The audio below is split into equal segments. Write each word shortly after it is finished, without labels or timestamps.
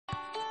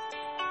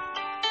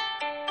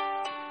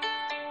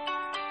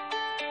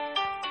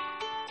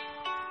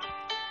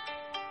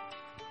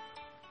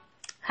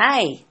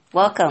Hi,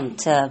 welcome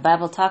to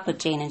Bible Talk with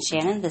Jane and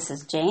Shannon. This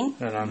is Jane.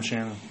 And I'm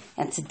Shannon.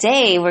 And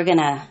today we're going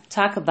to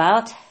talk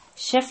about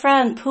Shiphrah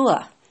and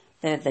Puah.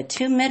 They're the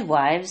two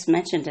midwives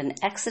mentioned in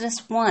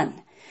Exodus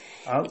 1.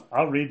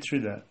 I'll read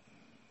through that.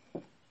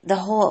 The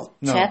whole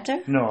chapter?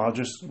 No,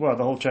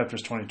 the whole chapter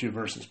is 22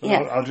 verses, but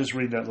yeah. I'll just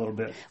read that little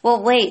bit.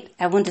 Well, wait,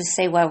 I wanted to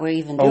say why we're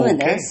even doing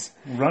this.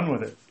 Run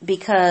with it.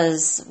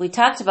 Because we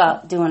talked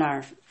about doing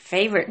our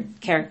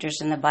favorite characters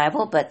in the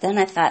Bible, but then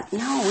I thought,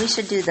 no, we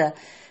should do the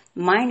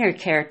minor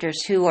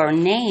characters who are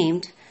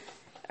named,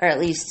 or at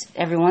least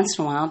every once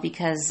in a while,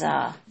 because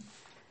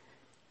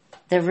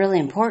they're really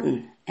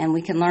important. And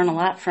we can learn a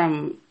lot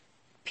from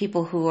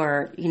people who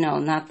are,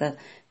 not the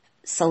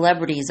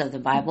celebrities of the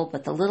Bible,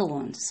 but the little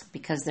ones,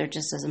 because they're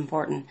just as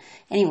important.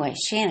 Anyway,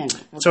 Shannon.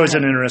 It's always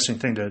an interesting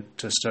thing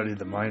to study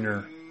the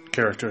minor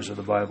characters of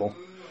the Bible.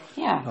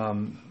 Yeah.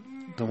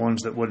 The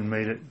ones that wouldn't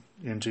made it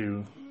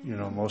into,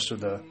 most of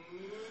the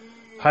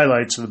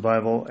highlights of the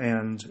Bible.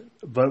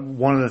 But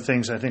one of the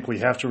things I think we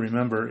have to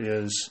remember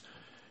is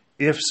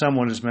if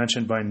someone is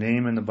mentioned by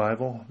name in the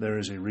Bible, there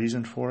is a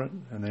reason for it,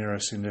 and they are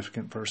a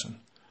significant person.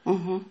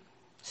 Mm-hmm.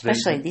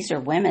 Especially these are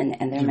women,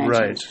 and they're mentioned.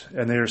 Right,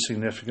 and they are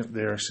significant.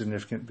 They are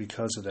significant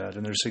because of that,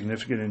 and they're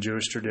significant in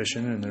Jewish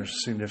tradition, and they're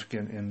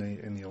significant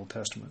in the Old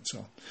Testament. So,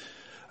 all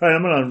right,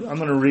 I'm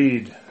going to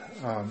read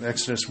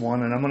Exodus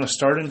 1, and I'm going to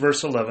start in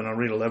verse 11. I'll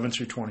read 11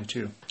 through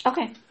 22.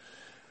 Okay.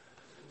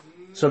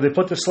 So they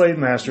put the slave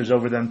masters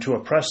over them to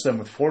oppress them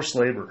with forced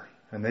labor,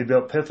 and they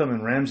built Pithom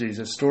and Ramses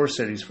as store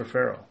cities for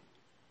Pharaoh.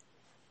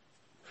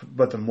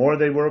 But the more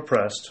they were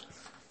oppressed,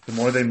 the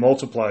more they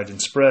multiplied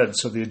and spread,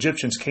 so the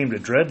Egyptians came to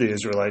dread the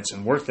Israelites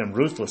and worked them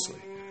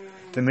ruthlessly.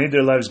 They made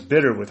their lives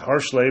bitter with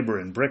harsh labor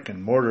in brick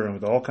and mortar and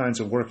with all kinds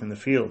of work in the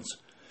fields.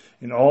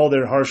 In all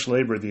their harsh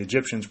labor, the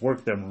Egyptians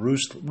worked them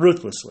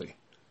ruthlessly.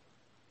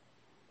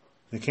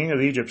 The king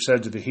of Egypt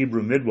said to the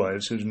Hebrew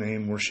midwives, whose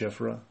name were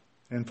Shiphrah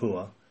and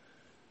Puah,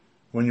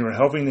 "When you are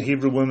helping the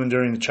Hebrew women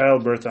during the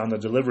childbirth on the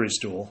delivery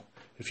stool,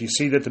 if you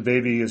see that the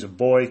baby is a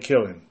boy,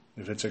 kill him.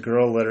 If it's a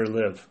girl, let her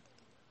live."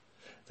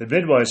 The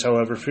midwives,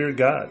 however, feared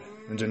God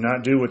and did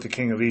not do what the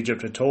king of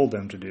Egypt had told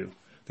them to do.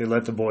 They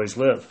let the boys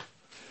live.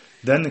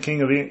 Then the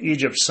king of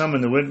Egypt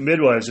summoned the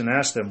midwives and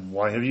asked them,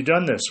 "Why have you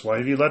done this? Why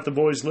have you let the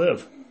boys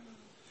live?"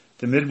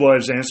 The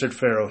midwives answered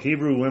Pharaoh,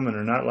 "Hebrew women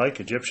are not like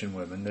Egyptian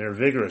women. They are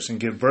vigorous and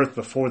give birth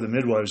before the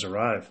midwives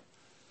arrive."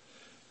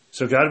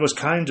 So God was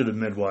kind to the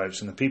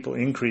midwives, and the people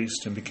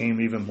increased and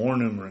became even more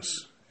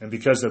numerous. And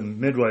because the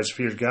midwives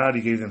feared God,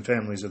 he gave them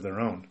families of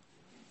their own.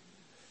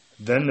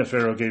 Then the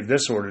Pharaoh gave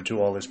this order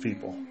to all his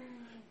people: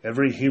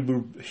 "Every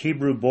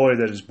Hebrew boy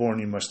that is born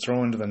you must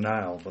throw into the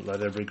Nile, but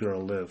let every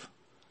girl live."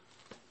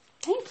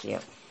 Thank you.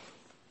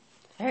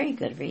 Very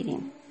good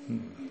reading.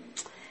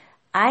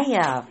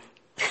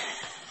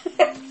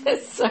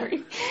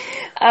 Sorry.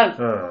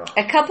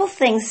 A couple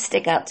things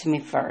stick out to me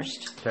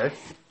first. Okay.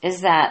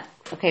 Is that,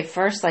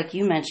 first, like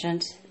you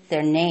mentioned,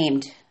 they're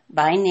named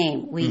by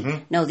name. We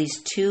know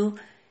these two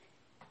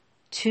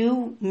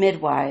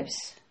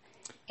midwives.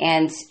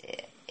 And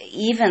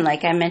even,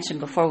 like I mentioned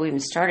before we even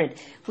started,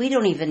 we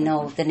don't even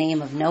know the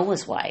name of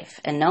Noah's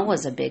wife. And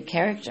Noah's a big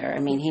character. I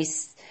mean,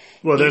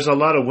 there's a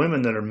lot of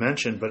women that are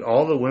mentioned, but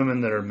all the women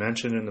that are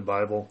mentioned in the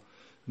Bible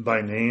by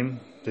name,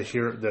 the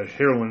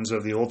heroines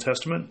of the Old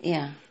Testament,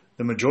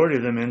 the majority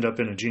of them end up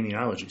in a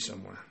genealogy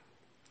somewhere.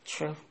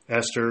 True.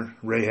 Esther,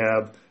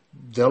 Rahab,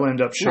 they'll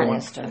end up showing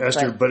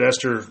Esther, but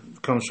Esther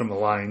comes from a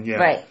line,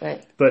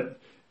 Right. But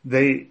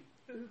they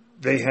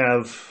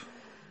have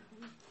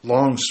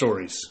long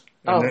stories.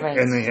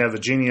 And they have a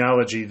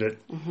genealogy that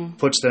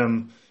puts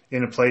them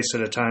in a place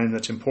at a time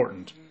that's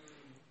important.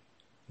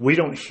 We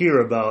don't hear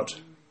about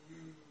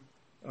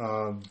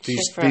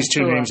these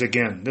two names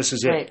again. This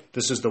is it.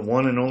 This is the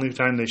one and only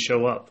time they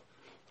show up.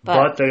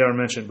 But they are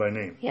mentioned by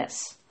name.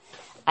 Yes.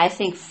 I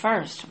think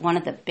first, one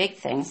of the big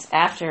things,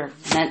 after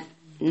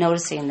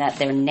noticing that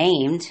they're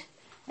named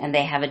and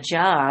they have a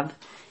job,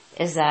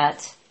 is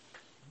that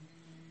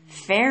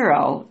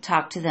Pharaoh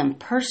talked to them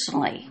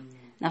personally.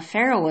 Now,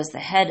 Pharaoh was the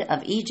head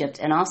of Egypt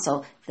and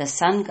also the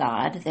sun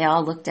god. They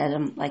all looked at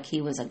him like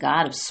he was a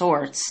god of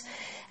sorts.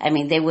 I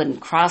mean, they wouldn't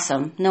cross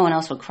him. No one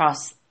else would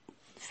cross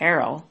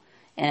Pharaoh.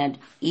 And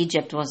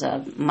Egypt was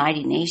a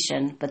mighty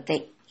nation. But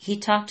he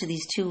talked to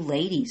these two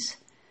ladies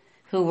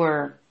who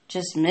were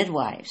just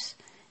midwives.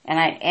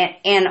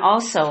 And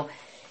also,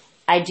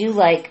 I do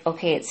like,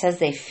 it says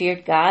they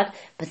feared God,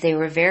 but they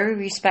were very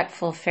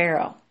respectful of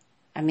Pharaoh.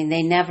 I mean,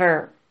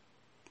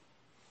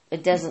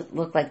 it doesn't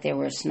look like they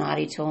were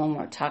snotty to him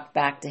or talked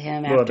back to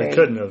him. Well, they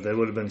couldn't have. They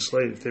would have been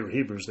slaves. If they were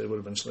Hebrews, they would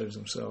have been slaves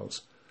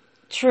themselves.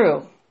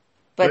 True.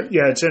 But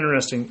yeah, it's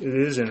interesting. It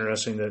is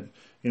interesting that,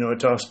 it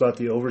talks about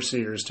the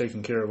overseers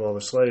taking care of all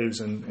the slaves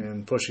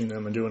and pushing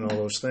them and doing all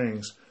those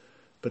things.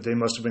 But they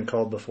must have been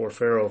called before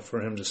Pharaoh for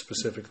him to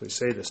specifically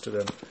say this to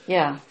them.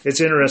 Yeah.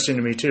 It's interesting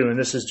to me, too, and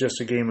this is just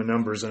a game of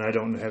numbers, and I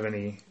don't have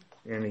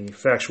any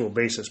factual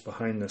basis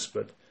behind this,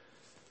 but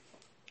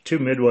 2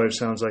 midwives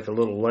sounds like a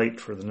little light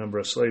for the number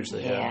of slaves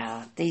they had.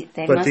 Yeah.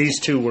 But these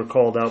 2 were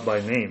called out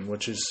by name,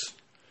 which is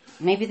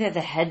maybe they're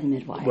the head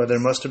midwives. Well, there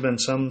must have been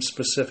some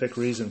specific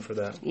reason for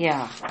that.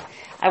 Yeah.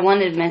 I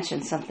wanted to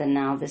mention something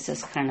now. This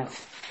is kind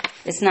of,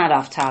 it's not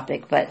off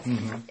topic, but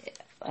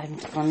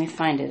let me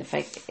find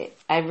it.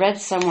 I read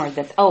somewhere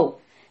that,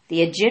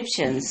 the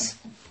Egyptians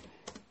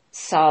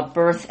saw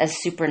birth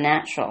as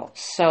supernatural.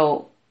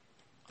 So,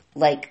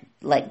 like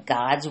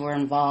gods were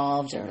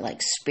involved, or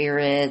like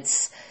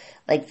spirits.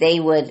 Like they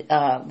would,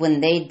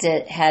 when they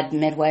had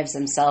midwives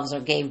themselves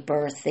or gave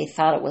birth, they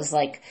thought it was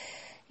like,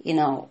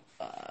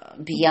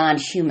 beyond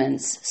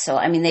humans. So,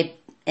 I mean,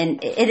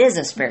 and it is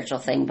a spiritual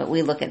thing, but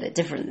we look at it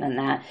different than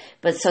that.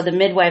 But so the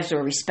midwives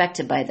were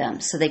respected by them.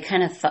 So they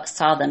kind of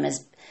saw them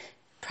as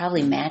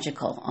probably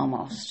magical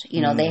almost.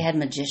 They had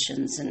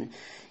magicians and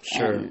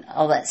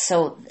all that.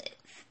 So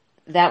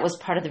that was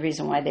part of the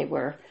reason why they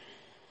were,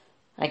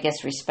 I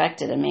guess,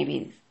 respected. And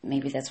maybe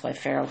that's why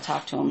Pharaoh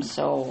talked to them.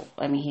 So,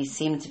 I mean, he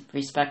seemed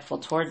respectful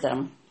toward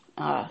them.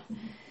 I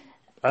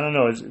don't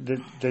know.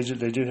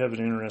 They do have an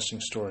interesting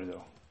story,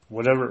 though.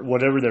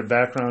 Whatever their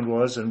background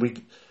was, and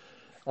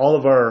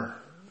all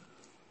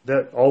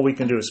we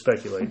can do is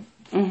speculate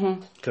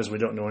because we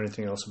don't know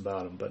anything else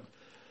about them. But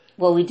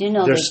we do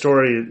know their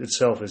story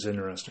itself is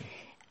interesting.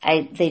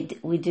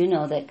 We do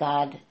know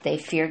that they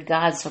feared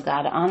God, so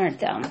God honored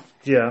them.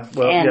 Yeah,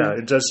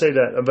 it does say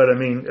that. But I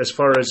mean, as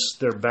far as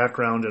their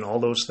background and all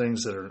those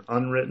things that are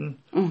unwritten,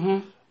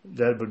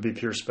 that would be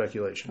pure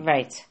speculation.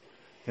 Right.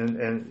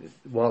 And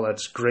while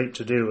that's great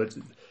to do,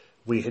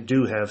 we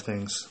do have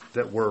things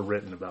that were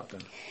written about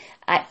them.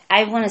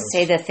 I want to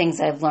say the things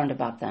I've learned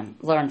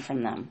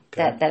from them,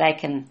 okay. that I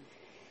can.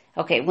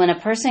 Okay, when a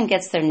person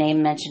gets their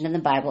name mentioned in the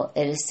Bible,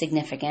 it is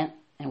significant,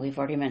 and we've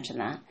already mentioned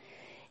that.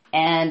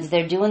 And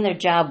they're doing their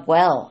job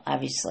well,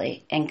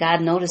 obviously, and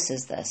God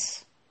notices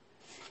this.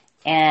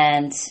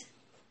 And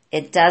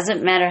it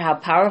doesn't matter how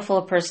powerful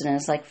a person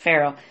is, like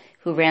Pharaoh,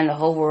 who ran the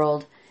whole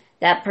world,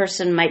 that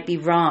person might be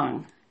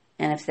wrong.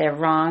 And if they're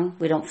wrong,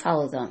 we don't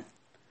follow them.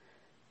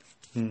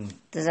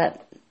 Does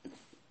that,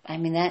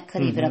 that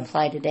could even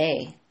apply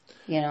today,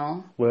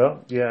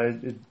 Well, yeah,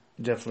 it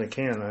definitely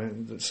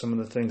can. Some of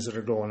the things that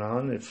are going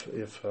on, if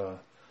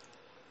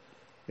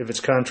it's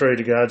contrary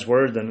to God's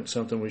word, then it's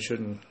something we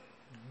shouldn't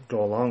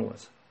go along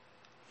with.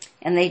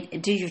 And they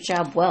do your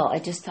job well. I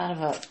just thought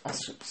of a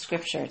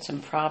scripture. It's in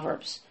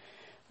Proverbs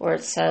where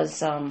it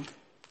says, I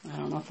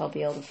don't know if I'll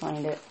be able to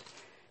find it.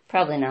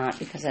 Probably not,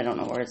 because I don't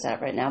know where it's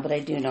at right now, but I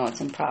do know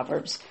it's in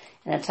Proverbs.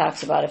 And it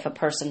talks about if a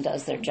person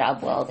does their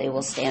job well, they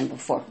will stand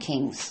before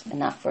kings and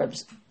not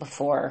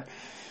before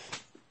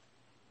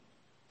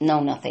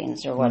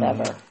know-nothings or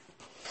whatever.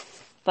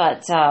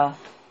 But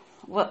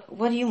what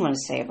do you want to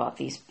say about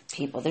these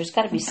people? There's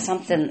got to be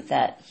something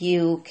that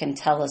you can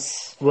tell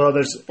us. Well,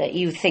 that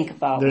you think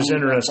about. There's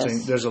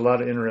a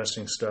lot of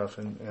interesting stuff,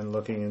 and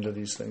looking into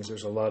these things,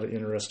 there's a lot of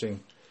interesting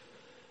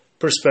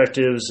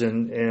perspectives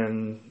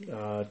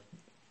and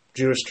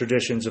Jewish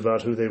traditions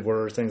about who they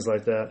were, things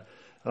like that.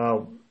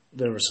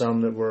 There were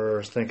some that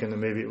were thinking that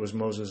maybe it was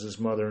Moses'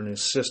 mother and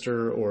his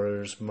sister, or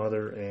his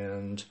mother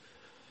and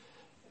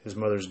his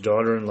mother's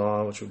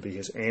daughter-in-law, which would be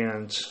his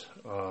aunt.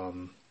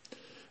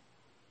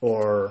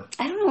 Or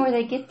I don't know where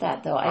they get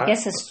that, though. I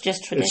guess it's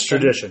just tradition. It's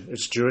tradition.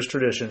 It's Jewish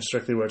tradition,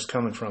 strictly where it's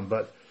coming from.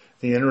 But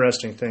the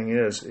interesting thing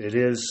is, it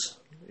is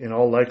in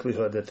all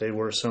likelihood that they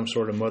were some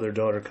sort of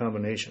mother-daughter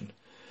combination.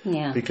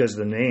 Yeah. Because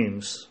the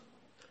names,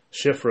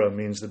 Shiphrah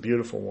means the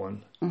beautiful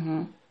one,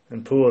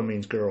 and Puah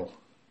means girl.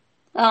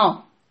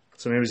 Oh.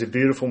 So maybe it's a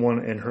beautiful one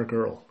and her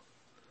girl.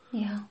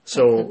 Yeah.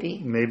 So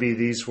maybe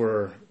these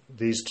were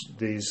maybe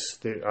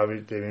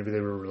they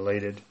were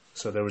related.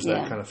 So there was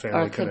that kind of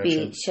family connection. Or it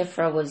could be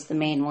Shiphrah was the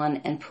main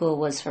one and Puah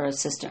was her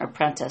assistant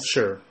apprentice.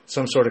 Sure.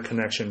 Some sort of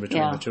connection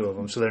between the two of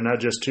them. So they're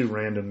not just two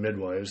random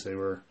midwives. They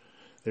were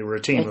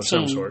a team of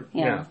some sort.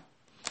 Yeah.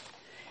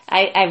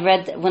 I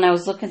read, when I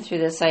was looking through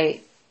this, I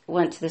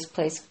went to this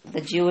place,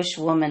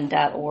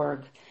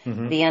 thejewishwoman.org,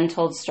 the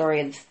untold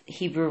story of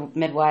Hebrew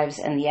midwives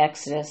and the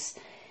Exodus.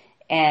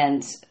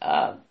 And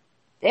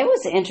it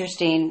was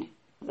interesting,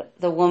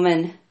 the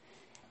woman,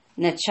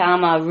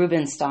 Nechama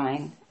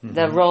Rubinstein,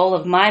 the role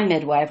of my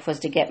midwife was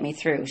to get me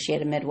through. She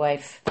had a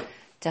midwife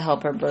to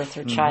help her birth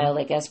her child,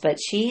 I guess. But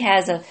she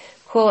has a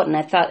quote, and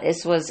I thought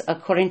this was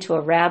according to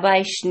a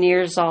Rabbi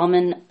Shneur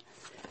Zalman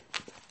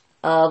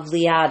of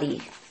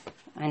Liadi.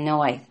 I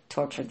know I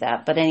tortured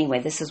that. But anyway,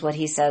 this is what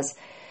he says.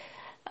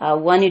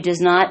 One who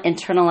does not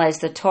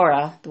internalize the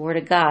Torah, the Word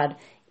of God,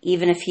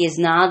 even if he is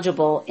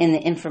knowledgeable in the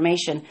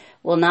information,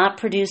 will not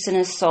produce in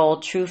his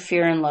soul true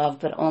fear and love,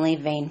 but only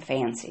vain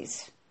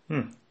fancies.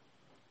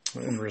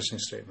 Interesting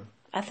statement.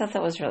 I thought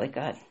that was really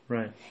good.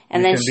 Right.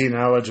 And you then can be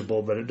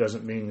knowledgeable, but it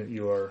doesn't mean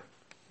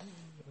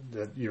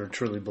that you're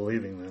truly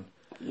believing them.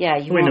 Yeah,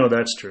 we know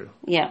that's true.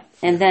 Yeah.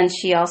 And then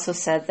she also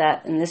said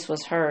that, and this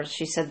was hers,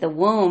 she said the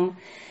womb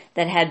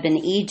that had been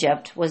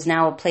Egypt was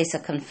now a place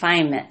of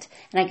confinement.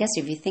 And I guess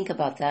if you think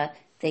about that,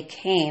 they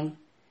came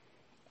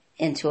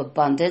into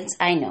abundance.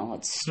 I know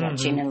it's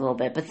stretching it a little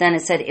bit, but then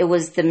it said it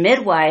was the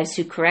midwives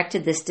who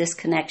corrected this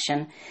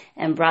disconnection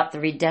and brought the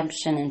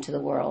redemption into the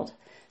world.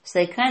 So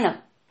they kind of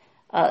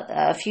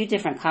a few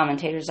different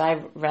commentators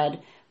I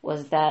read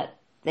was that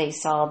they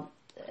saw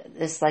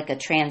this like a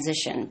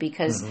transition,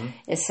 because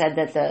it said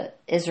that the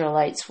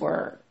Israelites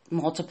were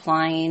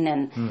multiplying,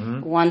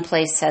 and one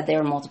place said they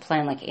were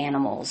multiplying like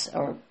animals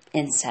or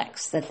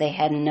insects, that they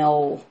had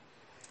no...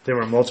 They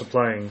were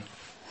multiplying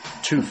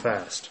too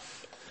fast.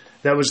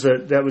 That was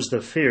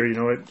the fear.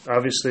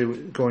 Obviously,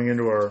 going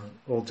into our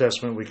Old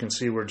Testament, we can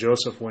see where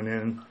Joseph went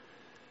in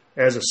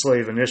as a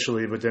slave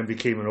initially, but then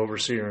became an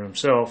overseer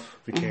himself,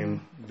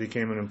 became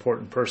an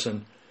important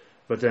person.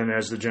 But then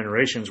as the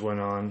generations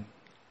went on,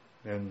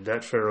 and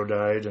that Pharaoh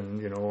died,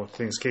 and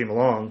things came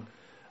along,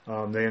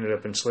 they ended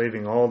up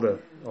enslaving all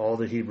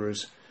the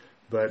Hebrews.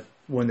 But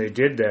when they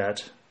did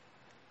that,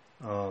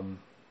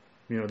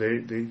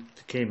 they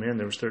came in.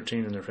 There was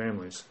 13 in their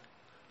families.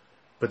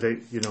 But they,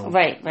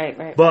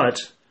 Right. But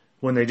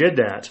when they did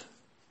that,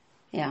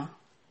 yeah,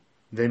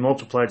 they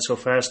multiplied so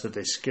fast that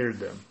they scared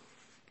them.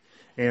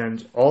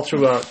 And all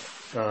throughout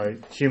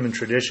human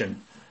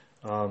tradition,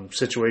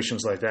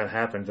 situations like that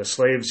happen. The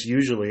slaves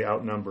usually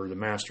outnumber the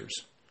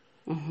masters.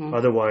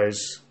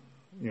 Otherwise,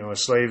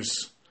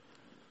 slaves...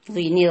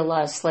 You need a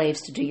lot of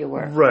slaves to do your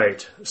work.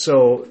 Right.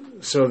 So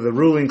the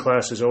ruling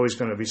class is always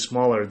going to be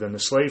smaller than the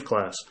slave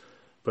class.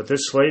 But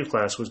this slave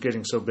class was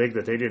getting so big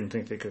that they didn't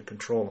think they could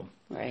control them.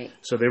 Right.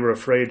 So they were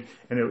afraid,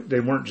 and they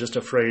weren't just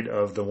afraid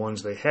of the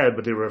ones they had,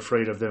 but they were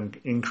afraid of them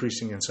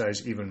increasing in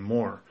size even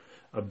more.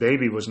 A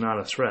baby was not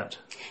a threat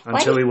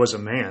until he was a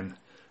man.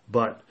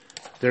 But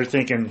they're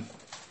thinking,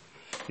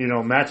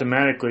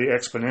 mathematically,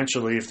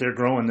 exponentially, if they're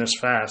growing this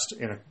fast,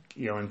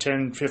 in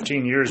 10,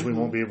 15 years, we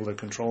won't be able to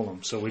control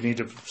them. So we need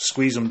to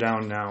squeeze them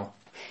down now.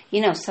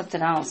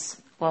 Something else.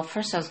 Well,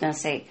 first I was going to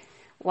say,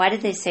 why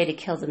did they say to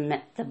kill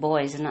the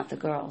boys and not the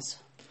girls?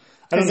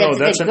 I don't know.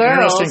 That's an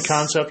interesting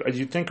concept. Do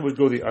you think it would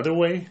go the other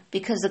way?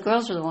 Because the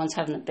girls were the ones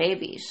having the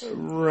babies.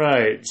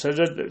 Right. So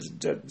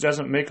that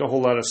doesn't make a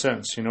whole lot of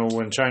sense.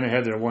 When China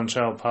had their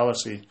one-child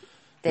policy,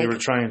 they were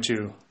trying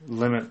to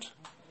limit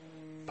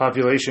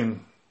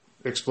population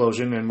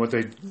explosion, and what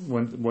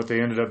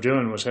they ended up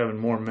doing was having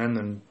more men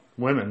than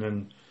women,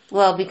 and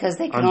because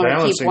they can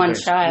only keep one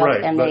child,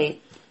 right? And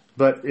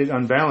but it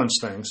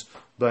unbalanced things.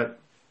 But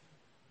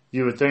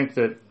you would think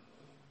that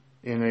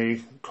in a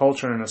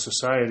culture and a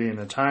society in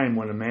a time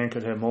when a man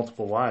could have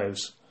multiple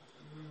wives,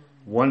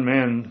 one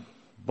man,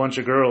 bunch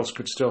of girls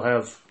could still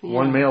have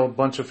one male,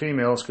 bunch of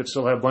females could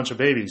still have a bunch of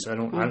babies.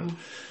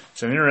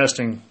 It's an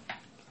interesting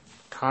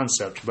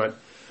concept, but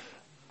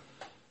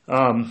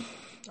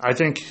I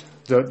think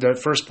that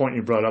first point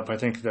you brought up, I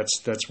think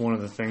that's one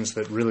of the things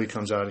that really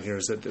comes out of here,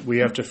 is that we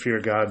have to fear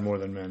God more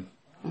than men.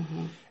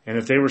 And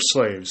if they were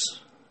slaves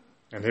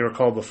and they were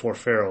called before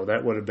Pharaoh,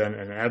 that would have been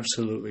an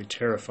absolutely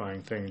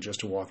terrifying thing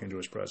just to walk into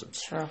his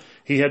presence. Sure.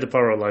 He had the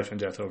power of life and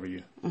death over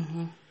you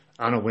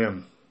on a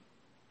whim.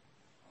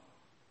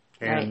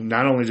 And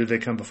not only did they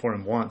come before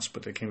him once,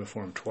 but they came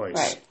before him twice.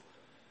 Right.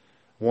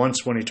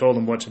 Once when he told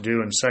them what to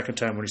do, and the second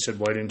time when he said,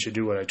 "Why didn't you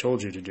do what I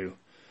told you to do?"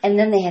 And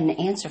then they had an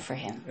answer for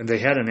him. And they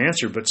had an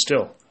answer, but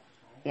still.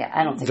 Yeah,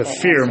 I don't think the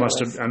fear must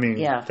have,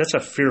 that's a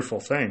fearful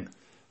thing.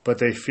 But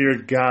they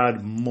feared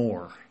God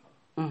more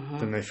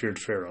than they feared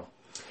Pharaoh.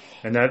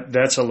 And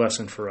that's a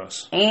lesson for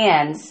us.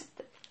 And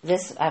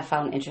this I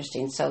found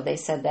interesting. So they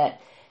said that,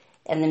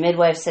 and the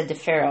midwife said to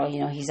Pharaoh,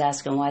 he's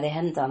asking why they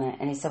hadn't done it.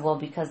 And he said, well,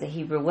 because the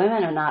Hebrew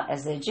women are not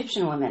as the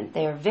Egyptian women.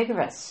 They are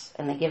vigorous,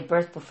 and they give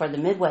birth before the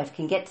midwife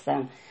can get to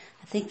them.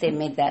 I think they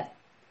made that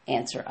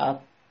answer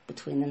up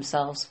between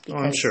themselves.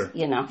 Because, I'm sure.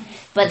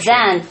 But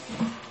then,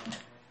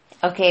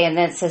 and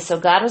then it says, so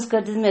God was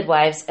good to the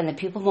midwives, and the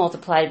people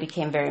multiplied and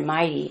became very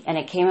mighty. And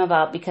it came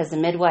about because the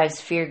midwives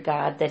feared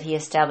God, that he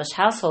established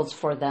households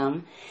for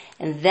them.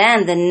 And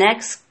then the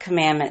next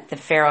commandment that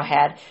Pharaoh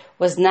had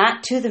was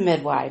not to the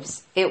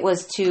midwives. It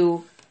was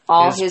to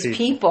all his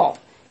people.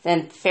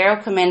 Then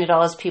Pharaoh commanded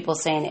all his people,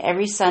 saying,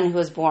 every son who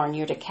is born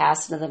you're to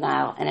cast into the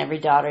Nile, and every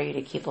daughter you're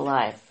to keep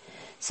alive.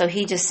 So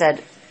he just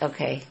said,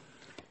 okay.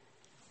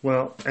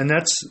 Well, and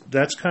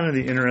that's kind of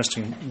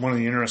one of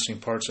the interesting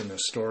parts in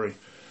this story.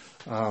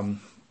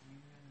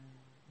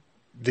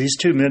 These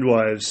two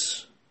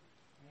midwives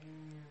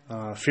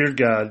feared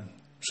God,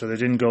 so they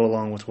didn't go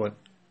along with what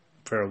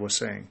Pharaoh was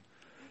saying.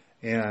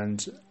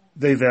 And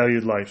they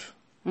valued life.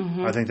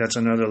 I think that's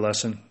another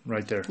lesson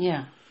right there.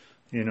 Yeah.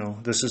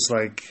 This is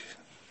like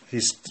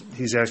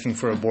he's asking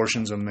for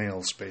abortions of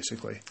males,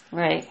 basically.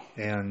 Right.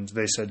 And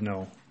they said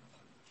no,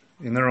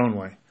 in their own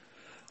way.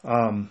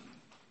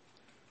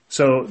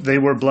 So they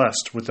were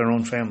blessed with their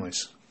own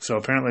families. So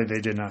apparently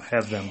they did not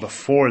have them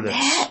before this.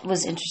 That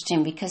was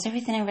interesting, because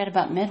everything I read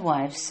about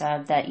midwives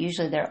said that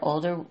usually they're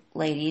older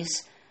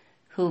ladies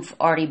who've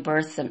already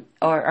birthed them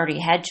or already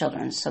had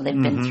children, so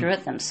they've been through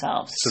it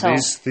themselves. So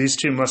these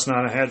two must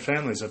not have had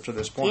families up to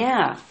this point.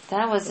 Yeah,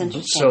 that was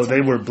interesting. So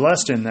they were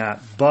blessed in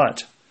that,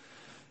 but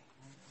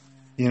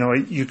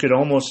you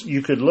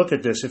could look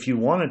at this if you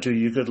wanted to.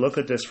 You could look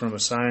at this from a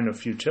sign of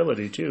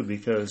futility too,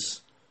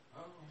 because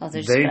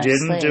they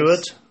didn't do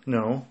it.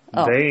 No,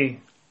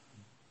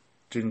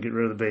 didn't get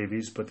rid of the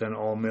babies, but then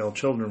all male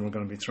children were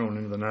going to be thrown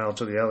into the Nile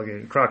to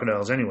the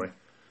crocodiles anyway.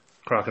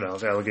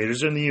 Crocodiles,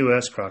 alligators are in the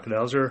U.S.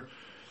 Crocodiles are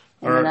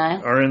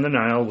in the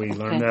Nile. We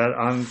learned that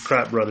on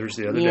Crap Brothers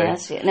the other day.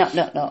 Yes.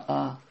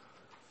 No.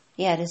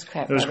 Yeah, it is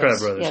Crap Brothers. It was Crap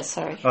Brothers. Yeah,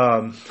 sorry.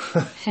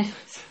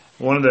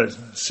 One of the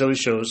silly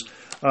shows.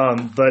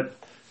 But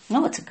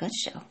no, it's a good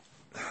show.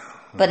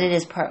 But it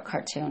is part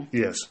cartoon.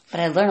 Yes. But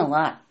I learn a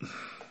lot.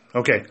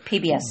 Okay.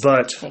 PBS.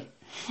 But okay.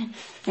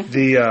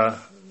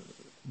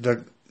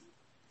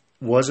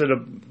 was it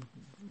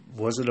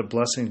a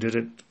blessing? Did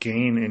it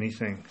gain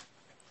anything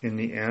in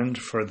the end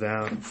for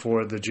them,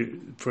 for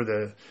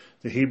the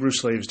Hebrew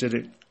slaves?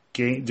 Did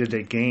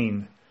they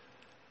gain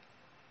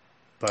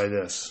by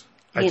this?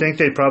 I think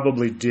they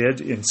probably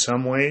did in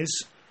some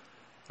ways.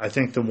 I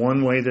think the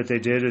one way that they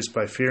did is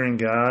by fearing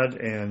God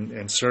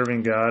and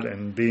serving God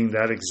and being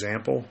that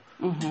example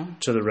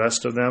to the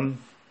rest of them.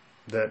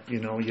 That,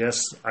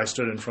 yes, I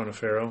stood in front of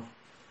Pharaoh,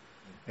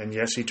 and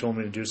yes, he told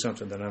me to do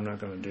something that I'm not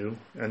going to do,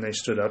 and they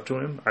stood up to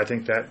him. I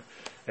think that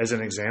as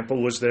an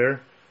example was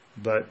there,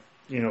 but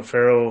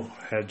Pharaoh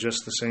had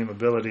just the same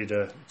ability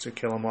to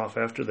kill them off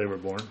after they were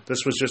born.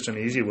 This was just an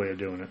easy way of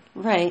doing it.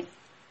 Right.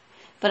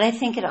 But I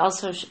think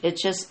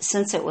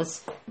since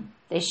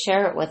they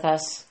share it with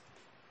us,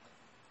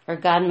 or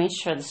God made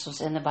sure this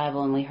was in the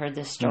Bible and we heard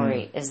this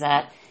story, is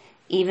that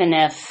even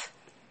if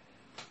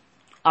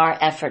our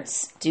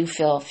efforts do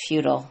feel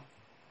futile,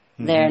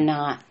 they're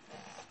not,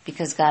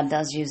 because God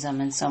does use them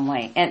in some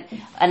way. And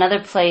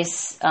another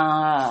place,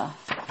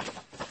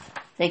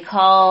 they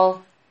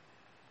call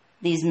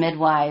these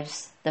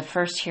midwives the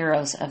first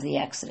heroes of the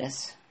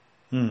Exodus.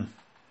 I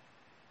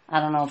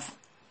don't know if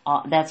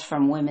that's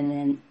from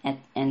Women in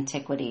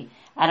Antiquity.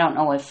 I don't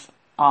know if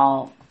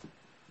all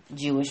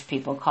Jewish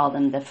people call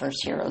them the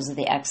first heroes of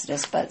the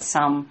Exodus, but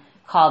some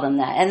call them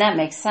that. And that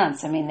makes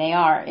sense. I mean, they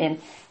are in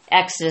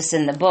Exodus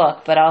in the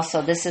book, but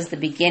also this is the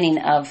beginning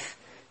of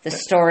the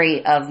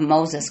story of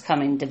Moses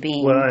coming to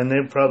being. Well, and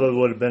they probably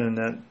would have been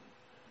in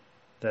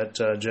that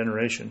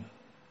generation.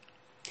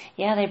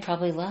 Yeah, they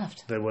probably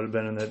left. They would have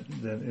been in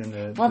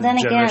the well, then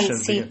generation.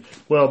 Again, see,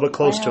 but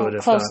close to it.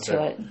 If close not,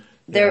 to it.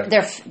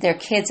 They're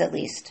kids at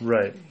least.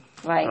 Right.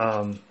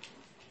 Right.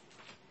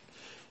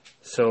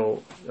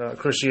 So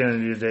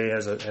Christianity Today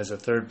has a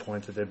third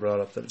point that they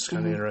brought up that's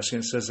kind of interesting.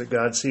 It says that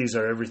God sees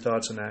our every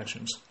thoughts and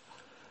actions.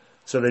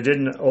 So they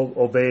didn't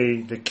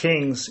obey the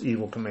king's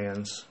evil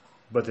commands,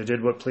 but they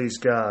did what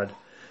pleased God.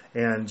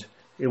 And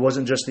it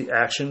wasn't just the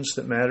actions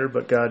that mattered,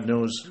 but God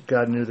knew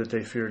that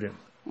they feared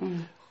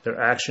him. Their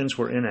actions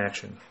were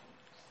inaction.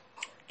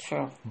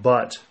 True.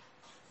 But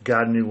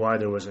God knew why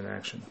there was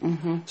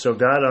inaction. So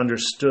God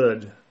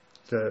understood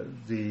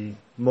the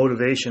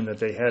motivation that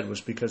they had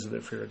was because of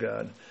their fear of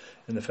God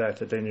and the fact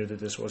that they knew that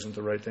this wasn't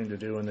the right thing to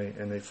do,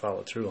 and they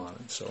followed through on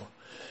it. So,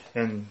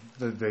 and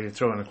they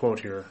throw in a quote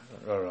here,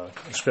 or a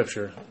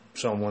scripture,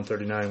 Psalm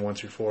 139,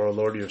 1-4. "O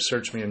Lord, you have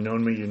searched me and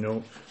known me.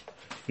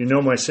 You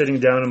know my sitting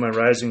down and my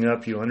rising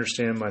up. You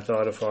understand my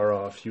thought afar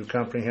off. You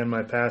comprehend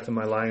my path and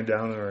my lying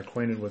down, and are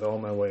acquainted with all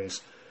my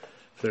ways.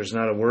 If there's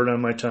not a word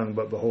on my tongue,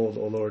 but behold,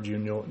 O Lord, you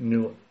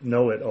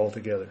know it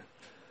altogether."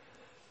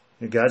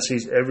 And God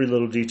sees every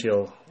little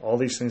detail, all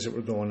these things that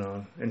were going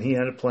on. And he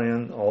had a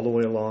plan all the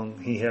way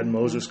along. He had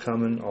Moses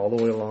coming all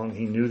the way along.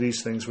 He knew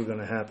these things were going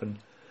to happen.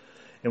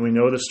 And we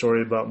know the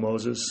story about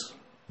Moses.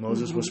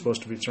 Moses was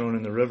supposed to be thrown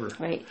in the river.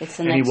 Right. It's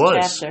the next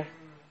chapter.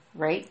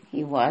 Right.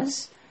 He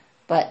was.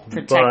 But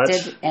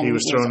protected, and he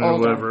was thrown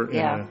in the river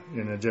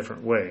in a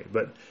different way.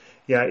 But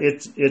yeah,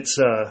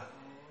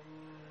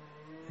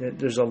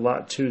 there's a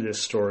lot to this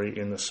story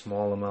in the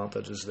small amount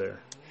that is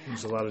there.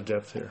 There's a lot of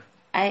depth here.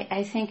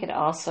 I think it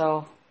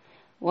also,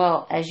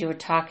 well, as you were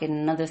talking,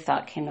 another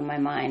thought came to my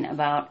mind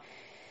about,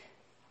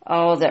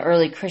 the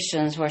early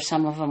Christians, where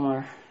some of them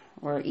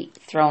were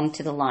thrown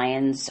to the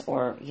lions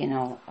or,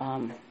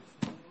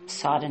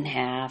 sawed in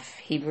half.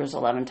 Hebrews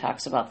 11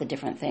 talks about the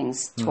different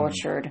things,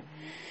 tortured.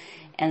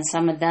 And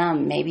some of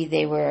them, maybe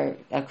they were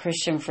a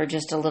Christian for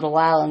just a little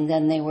while and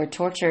then they were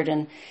tortured,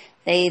 and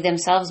they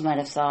themselves might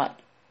have thought,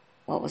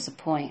 what was the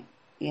point?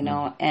 And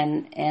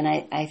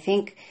I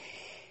think...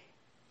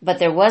 But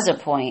there was a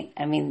point.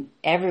 I mean,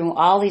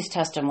 all these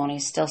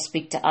testimonies still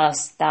speak to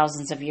us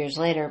thousands of years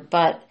later,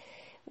 but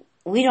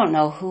we don't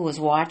know who was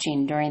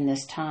watching during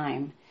this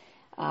time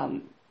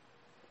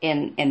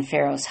in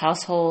Pharaoh's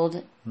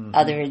household,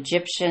 other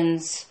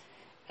Egyptians.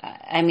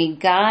 I mean,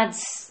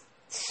 God's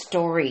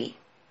story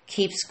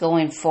keeps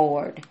going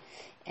forward,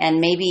 and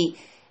maybe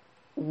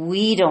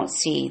we don't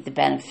see the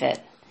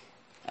benefit,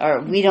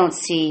 or we don't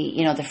see,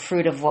 the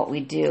fruit of what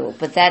we do.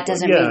 But that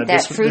doesn't mean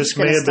that fruit's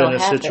going to still happen.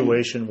 This may have been a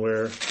situation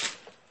where,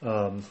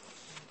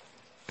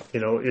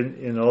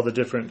 in all the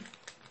different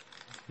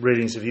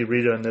readings, if you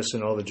read on this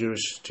and all the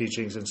Jewish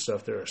teachings and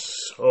stuff, there are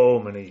so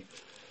many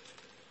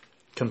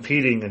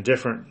competing and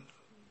different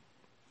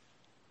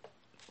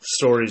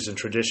stories and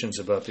traditions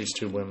about these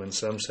two women.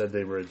 Some said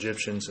they were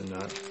Egyptians and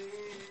not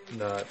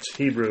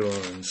Hebrew,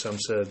 and some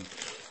said,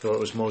 it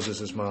was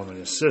Moses' mom and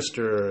his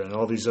sister, and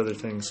all these other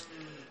things.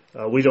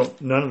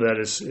 None of that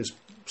is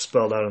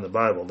spelled out in the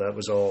Bible. That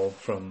was all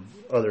from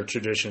other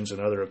traditions and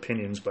other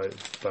opinions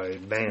by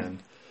man,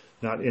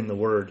 not in the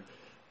Word.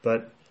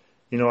 But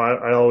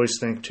I always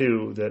think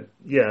too that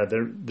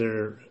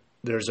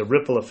there's a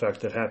ripple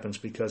effect that happens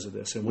because of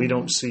this, and we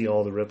don't see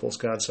all the ripples.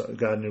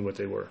 God knew what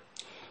they were,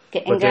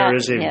 but there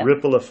is a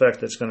ripple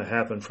effect that's going to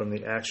happen from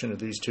the action of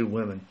these two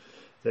women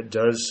that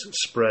does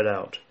spread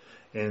out,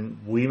 and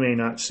we may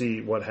not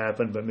see what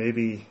happened, but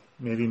maybe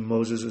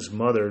Moses'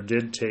 mother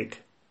did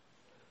take.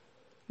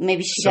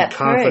 Maybe she some got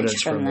courage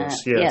confidence from that.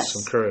 this. Yes,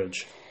 some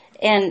courage.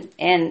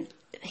 And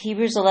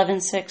Hebrews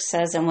 11:6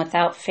 says, "And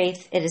without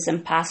faith it is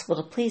impossible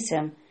to please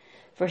him.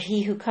 For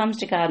he who comes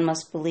to God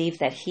must believe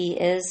that he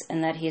is,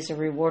 and that he is a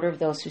rewarder of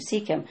those who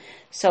seek him."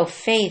 So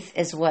faith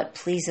is what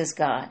pleases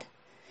God.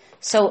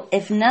 So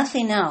if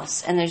nothing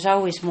else, and there's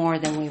always more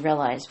than we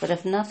realize, but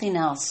if nothing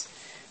else,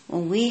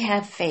 when we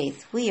have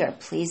faith, we are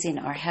pleasing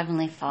our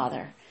Heavenly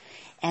Father.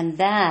 And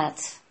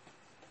that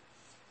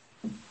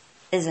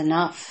is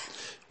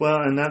enough. Well,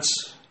 and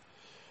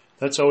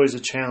that's always a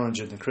challenge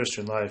in the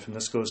Christian life, and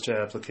this goes to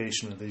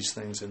application of these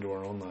things into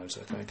our own lives,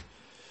 I think.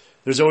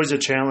 There's always a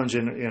challenge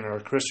in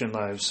our Christian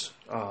lives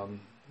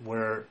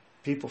where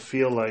people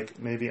feel like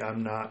maybe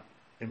I'm not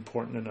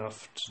important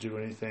enough to do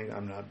anything,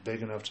 I'm not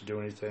big enough to do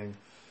anything,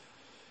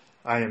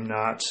 I am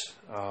not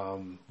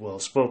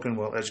well-spoken,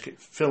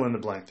 well-educated, fill in the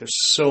blank.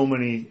 There's so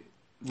many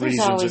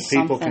reasons that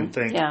people can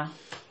think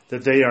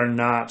that they are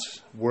not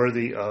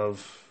worthy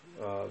of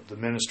the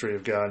ministry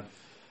of God.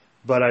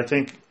 But I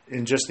think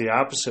in just the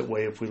opposite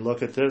way, if we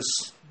look at this,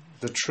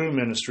 the true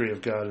ministry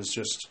of God is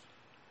just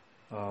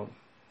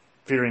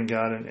fearing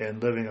God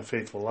and living a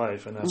faithful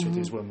life, and that's what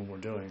these women were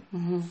doing.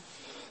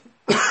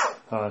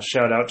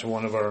 Shout out to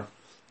one of our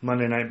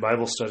Monday night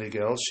Bible study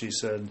gals. She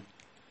said,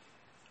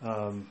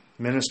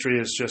 ministry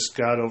is just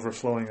God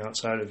overflowing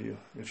outside of you.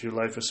 If your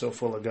life is so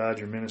full of God,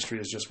 your ministry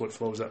is just what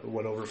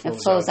overflows.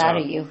 It flows out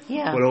of you.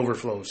 Yeah. What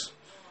overflows.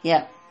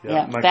 Yeah.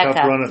 My cup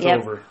runneth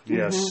over.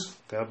 Yes.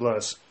 God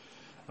bless.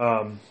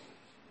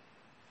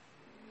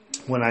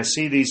 When I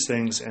see these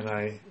things and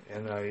I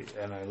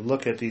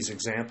look at these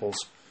examples,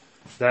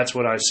 that's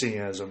what I see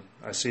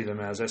them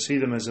as. I see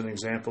them as an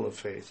example of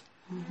faith.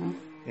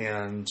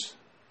 And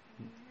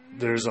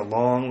there's a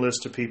long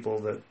list of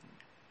people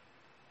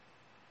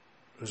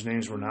whose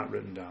names were not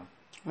written down.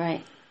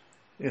 Right.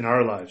 In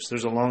our lives.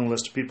 There's a long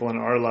list of people in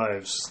our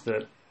lives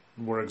that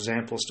were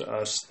examples to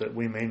us that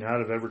we may not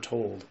have ever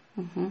told.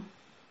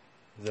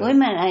 We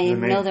might not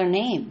even know their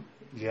name.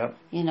 Yep.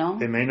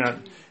 They may not,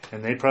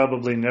 and they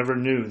probably never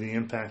knew the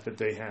impact that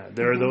they had.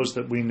 There are those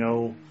that we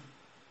know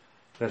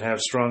that have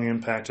strong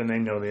impact, and they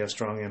know they have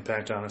strong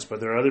impact on us, but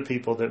there are other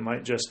people that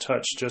might just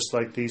touch, just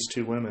like these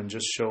two women,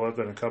 just show up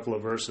in a couple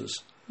of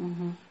verses.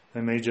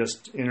 They may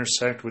just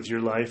intersect with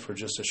your life for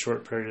just a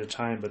short period of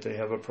time, but they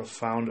have a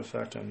profound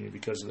effect on you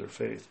because of their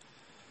faith.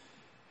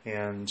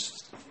 And,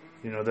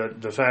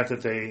 the fact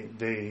that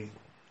they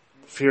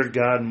feared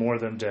God more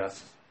than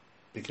death,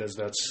 because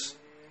that's,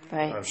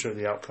 I'm sure,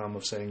 the outcome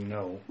of saying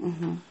no.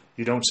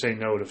 You don't say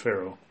no to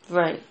Pharaoh.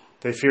 Right.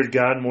 They feared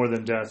God more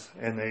than death,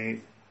 and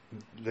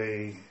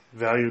they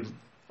valued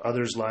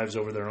others' lives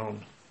over their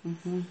own.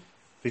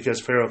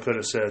 Because Pharaoh could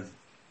have said,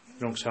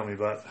 "Don't tell me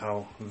about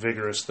how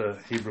vigorous the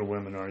Hebrew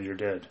women are, you're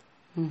dead."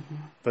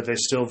 But they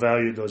still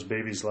valued those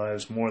babies'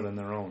 lives more than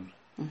their own.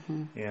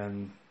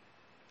 And,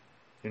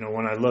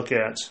 when I look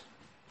at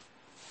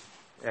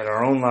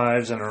our own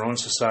lives and our own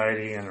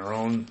society and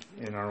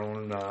in our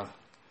own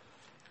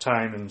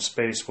time and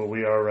space where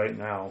we are right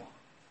now,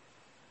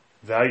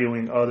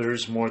 valuing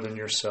others more than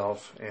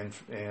yourself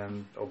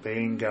and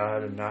obeying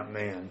God and not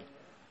man,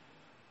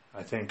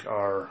 I think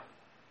are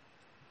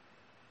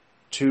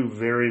two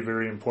very,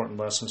 very important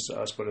lessons to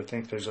us. But I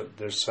think there's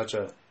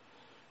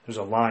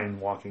a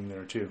line walking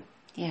there too.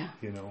 Yeah.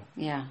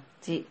 Yeah.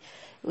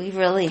 We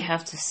really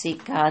have to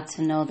seek God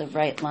to know the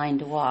right line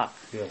to walk.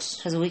 Yes.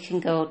 Because we can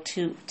go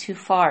too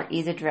far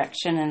either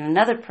direction. And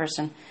another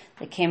person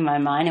that came to my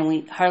mind, and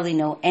we hardly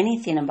know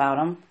anything about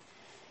him,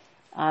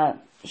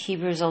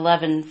 Hebrews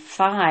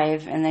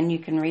 11:5, and then you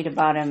can read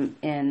about him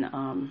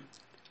in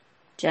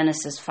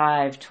Genesis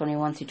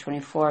 5:21 through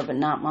 24, but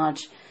not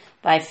much.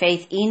 By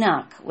faith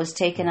Enoch was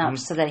taken up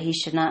so that he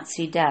should not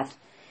see death.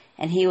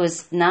 And he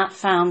was not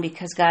found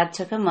because God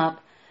took him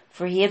up,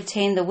 for he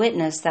obtained the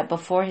witness that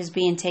before his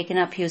being taken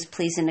up he was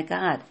pleasing to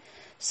God.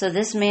 So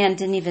this man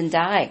didn't even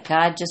die.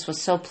 God just was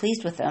so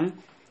pleased with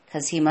him,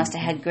 because he must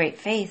have had great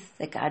faith,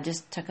 that God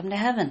just took him to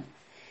heaven.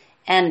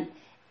 And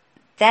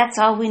that's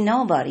all we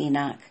know about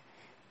Enoch.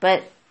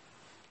 But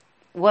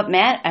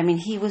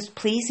he was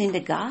pleasing to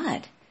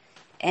God.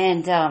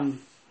 And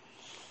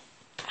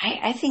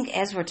I think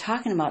as we're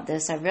talking about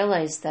this, I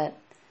realize that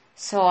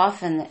so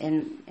often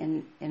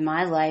in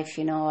my life,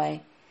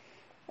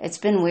 it's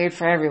been weird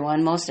for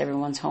everyone. Most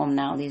everyone's home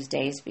now these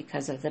days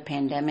because of the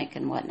pandemic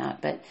and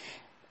whatnot. But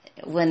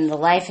when the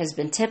life has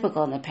been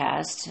typical in the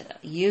past,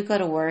 you go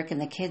to work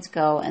and the kids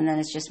go, and then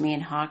it's just me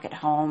and Hawk at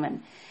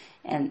home,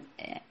 and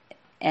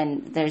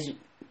there's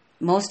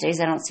most days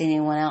I don't see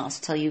anyone else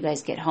till you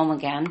guys get home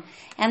again.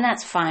 And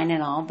that's fine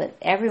and all, but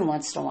every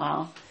once in a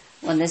while,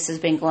 when this has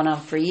been going on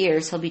for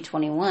years, he'll be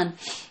 21,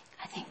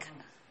 I think,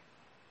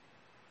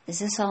 is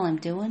this all I'm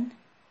doing?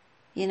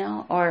 You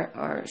know,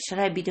 or should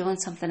I be doing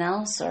something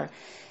else? Or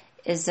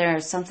is there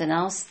something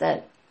else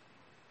that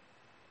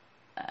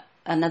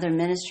another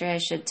ministry I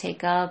should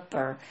take up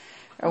or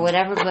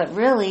whatever? But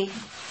really,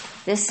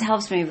 this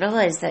helps me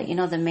realize that, you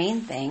know, the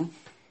main thing,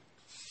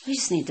 we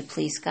just need to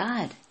please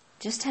God.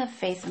 Just have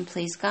faith and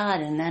please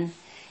God. And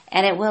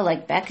it will,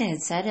 like Becca had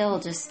said,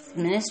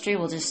 ministry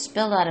will just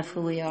spill out of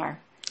who we are.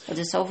 It'll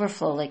just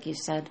overflow, like you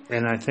said.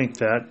 And I think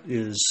that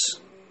is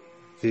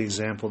the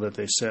example that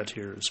they set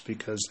here, is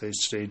because they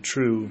stayed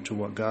true to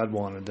what God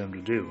wanted them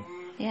to do.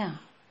 Yeah.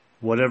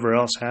 Whatever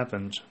else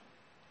happened.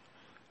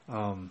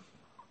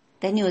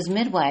 They knew as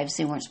midwives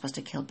they weren't supposed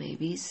to kill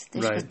babies.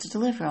 They're Right. supposed to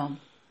deliver them.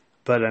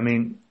 But, I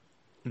mean,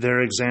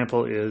 their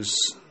example is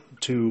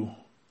two,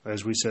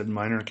 as we said,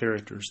 minor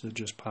characters that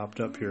just popped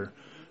up here,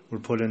 were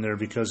put in there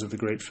because of the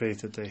great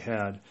faith that they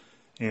had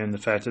and the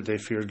fact that they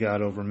feared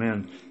God over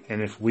men.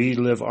 And if we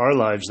live our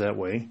lives that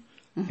way,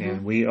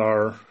 and we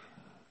are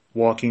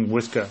walking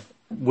with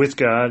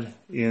God,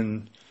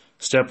 in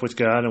step with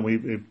God, and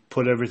we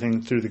put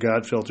everything through the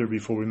God filter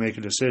before we make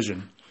a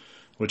decision,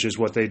 which is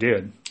what they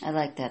did. I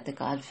like that, the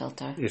God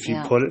filter. If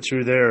you put it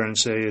through there and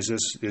say, is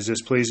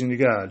this pleasing to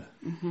God?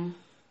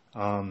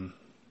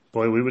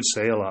 Boy, we would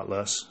say a lot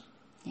less.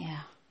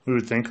 Yeah. We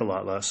would think a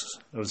lot less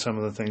of some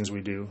of the things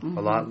we do.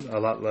 A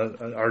lot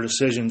less. Our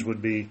decisions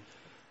would be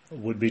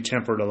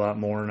tempered a lot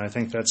more, and I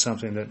think that's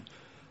something that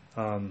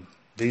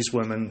these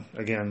women,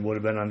 again, would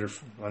have been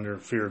under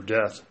fear of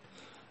death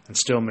and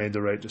still made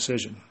the right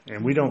decision.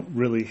 And we don't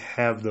really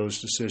have those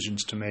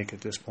decisions to make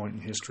at this point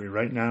in history.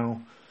 Right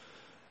now,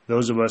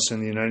 those of us in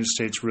the United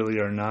States really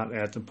are not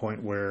at the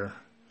point where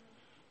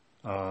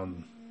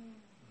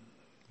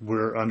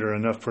we're under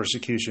enough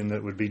persecution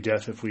that would be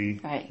death if we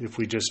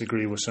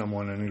disagree with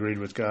someone and agreed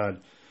with God.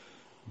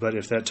 But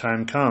if that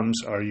time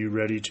comes, are you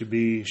ready to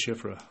be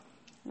Shiphrah?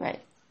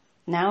 Right.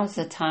 Now is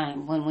the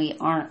time when we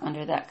aren't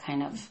under that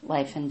kind of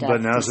life and death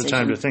But now's decision. the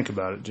time to think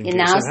about it.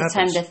 Now is the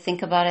time to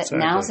think about it. Exactly.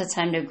 Now is the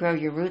time to grow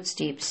your roots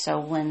deep.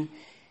 So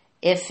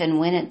if and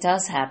when it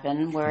does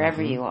happen,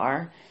 wherever you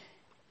are,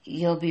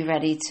 you'll be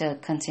ready to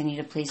continue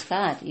to please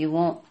God. You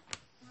won't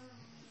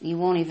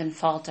even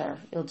falter.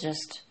 You'll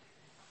just,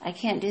 I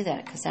can't do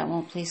that because that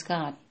won't please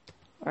God.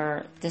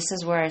 Or this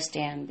is where I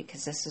stand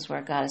because this is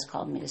where God has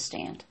called me to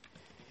stand.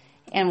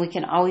 And we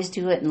can always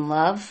do it in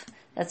love.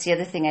 That's the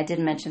other thing I did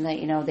mention, that,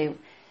 you know,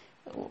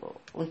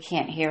 we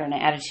can't hear an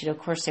attitude. Of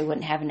course, they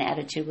wouldn't have an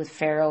attitude with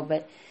Pharaoh,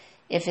 but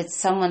if it's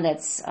someone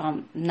that's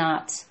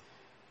not,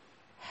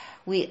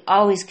 we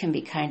always can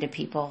be kind to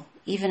people,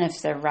 even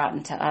if they're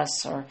rotten to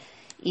us, or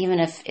even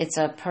if it's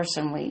a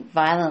person we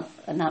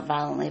not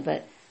violently,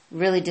 but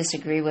really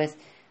disagree with.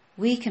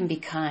 We can be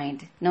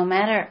kind, no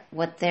matter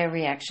what their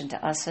reaction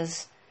to us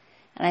is.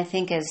 And I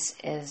think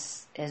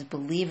as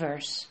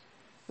believers,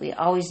 we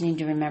always need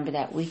to remember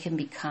that we can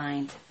be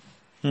kind.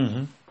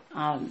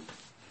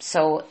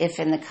 So if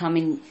in the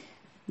coming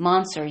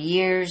months or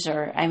years,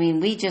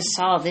 we just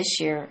saw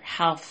this year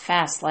how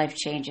fast life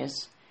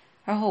changes.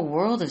 Our whole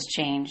world has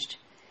changed.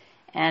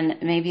 And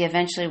maybe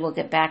eventually we'll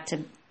get back to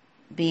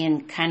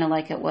being kind of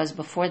like it was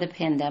before the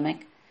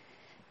pandemic.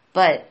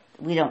 But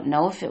we don't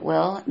know if it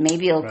will.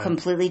 Maybe it'll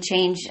completely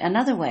change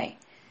another way.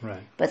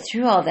 Right. But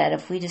through all that,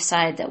 if we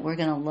decide that we're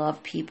going to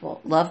love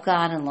people, love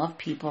God and love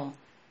people,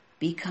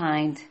 be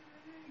kind,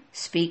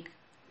 speak,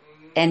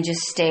 and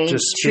just stay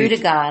true to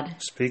God.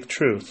 Speak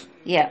truth.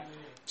 Yeah.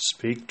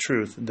 Speak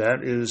truth.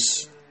 That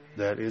is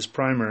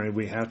primary.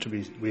 We have to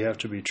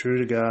be true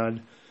to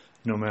God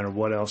no matter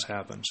what else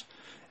happens.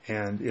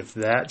 And if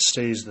that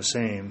stays the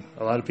same,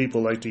 a lot of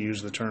people like to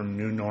use the term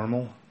new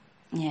normal.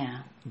 Yeah.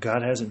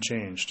 God hasn't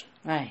changed.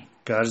 Right.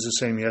 God is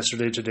the same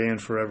yesterday, today,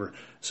 and forever.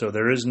 So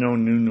there is no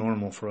new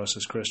normal for us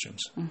as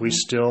Christians. We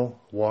still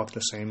walk the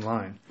same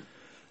line.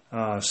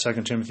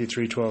 2 Timothy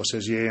 3:12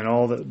 says, "Yea, and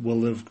all that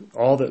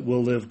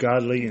will live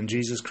godly in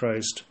Jesus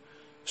Christ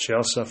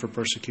shall suffer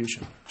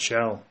persecution."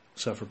 Shall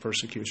suffer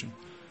persecution.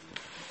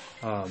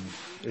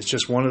 It's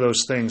just one of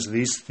those things.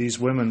 These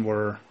women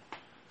were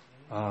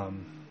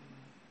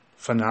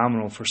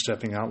phenomenal for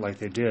stepping out like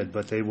they did,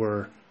 but they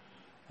were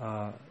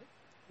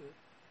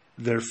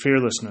their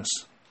fearlessness.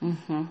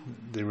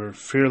 They were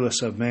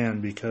fearless of man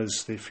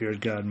because they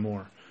feared God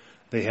more.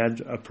 They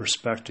had a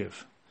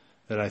perspective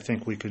that I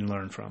think we can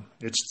learn from.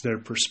 It's their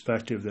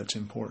perspective that's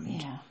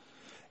important. Yeah.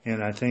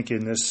 And I think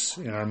in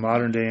our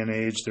modern day and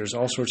age, there's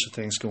all sorts of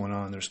things going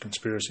on. There's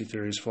conspiracy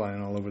theories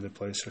flying all over the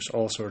place. There's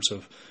all sorts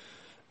of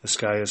the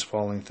sky is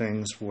falling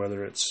things,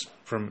 whether it's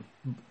from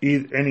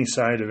any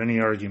side of any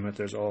argument,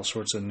 there's all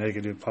sorts of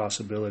negative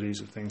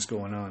possibilities of things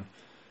going on.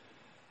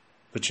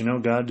 But you know,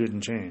 God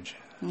didn't change.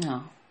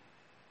 No.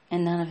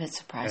 And none of it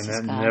surprises God.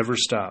 And that never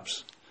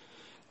stops.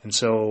 And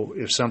so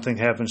if something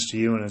happens to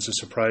you and it's a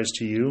surprise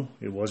to you,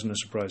 it wasn't a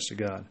surprise to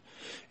God.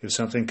 If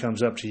something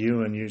comes up to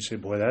you and you say,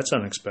 boy, that's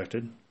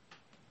unexpected,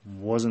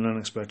 wasn't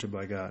unexpected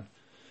by God.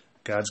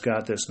 God's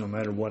got this no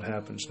matter what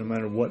happens, no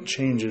matter what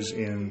changes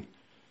in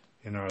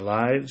our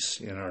lives,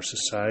 in our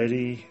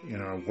society,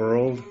 in our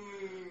world.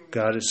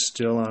 God is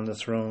still on the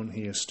throne.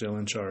 He is still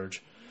in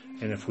charge.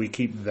 And if we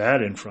keep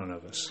that in front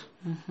of us,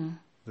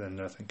 then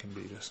nothing can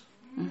beat us.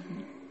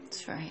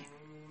 That's right.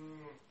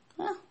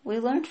 Well, we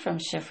learned from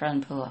Shifra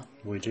and Pua.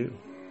 We do.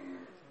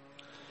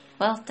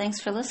 Well, thanks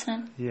for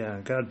listening.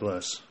 Yeah, God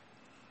bless.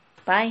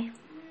 Bye.